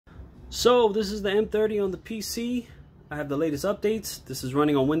So this is the M30 on the PC. I have the latest updates. This is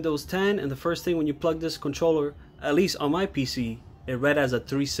running on Windows 10, and the first thing when you plug this controller, at least on my PC, it read as a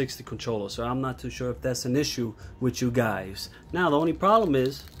 360 controller, so I'm not too sure if that's an issue with you guys. Now the only problem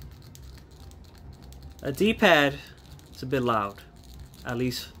is a D-pad, it's a bit loud. At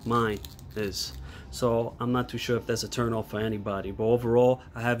least mine is. So I'm not too sure if that's a turn off for anybody. But overall,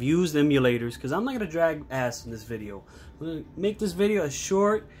 I have used emulators because I'm not going to drag ass in this video. I'm going to make this video as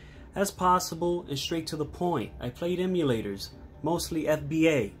short as possible and straight to the point. I played emulators, mostly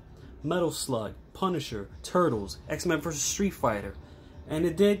FBA, Metal Slug, Punisher, Turtles, X-Men vs. Street Fighter, and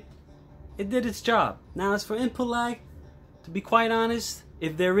it did its job. Now as for input lag, to be quite honest,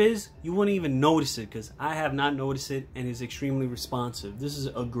 if there is, you wouldn't even notice it because I have not noticed it, and it's extremely responsive. This is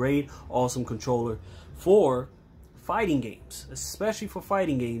a great, awesome controller for fighting games, especially for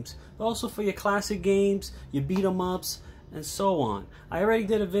fighting games, but also for your classic games, your beat 'em ups, and so on. I already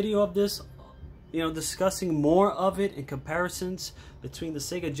did a video of this, discussing more of it in comparisons between the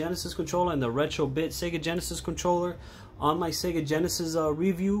Sega Genesis controller and the Retrobit Sega Genesis controller on my Sega Genesis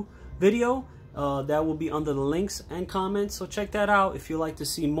review video. That will be under the links and comments, so check that out if you'd like to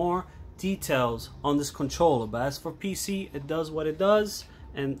see more details on this controller. But as for PC, it does what it does,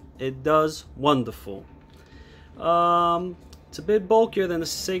 and it does wonderful. It's a bit bulkier than the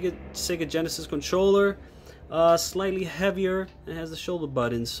Sega Genesis controller, slightly heavier, and has the shoulder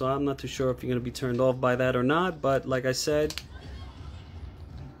buttons, so I'm not too sure if you're going to be turned off by that or not. But like I said,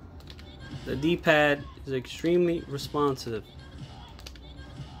 the D-pad is extremely responsive.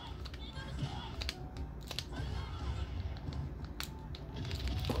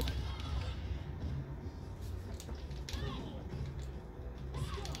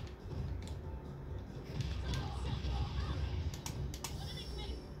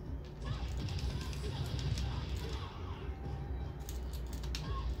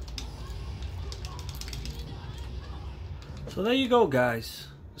 So there you go, guys.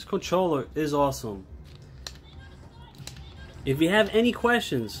 This controller is awesome. If you have any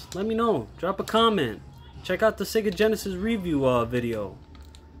questions, let me know. Drop a comment. Check out the Sega Genesis review video.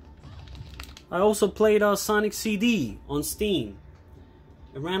 I also played Sonic CD on Steam.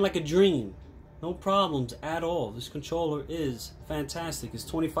 It ran like a dream. No problems at all. This controller is fantastic. It's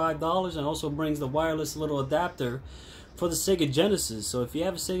 $25 and also brings the wireless little adapter for the Sega Genesis. So if you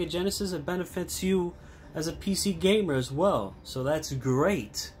have a Sega Genesis, it benefits you as a PC gamer as well, so that's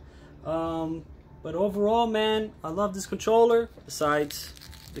great. But overall, man, I love this controller, besides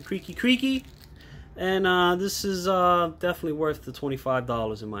the creaky, and this is definitely worth the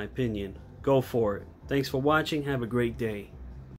 $25 in my opinion. Go for it. Thanks for watching. Have a great day.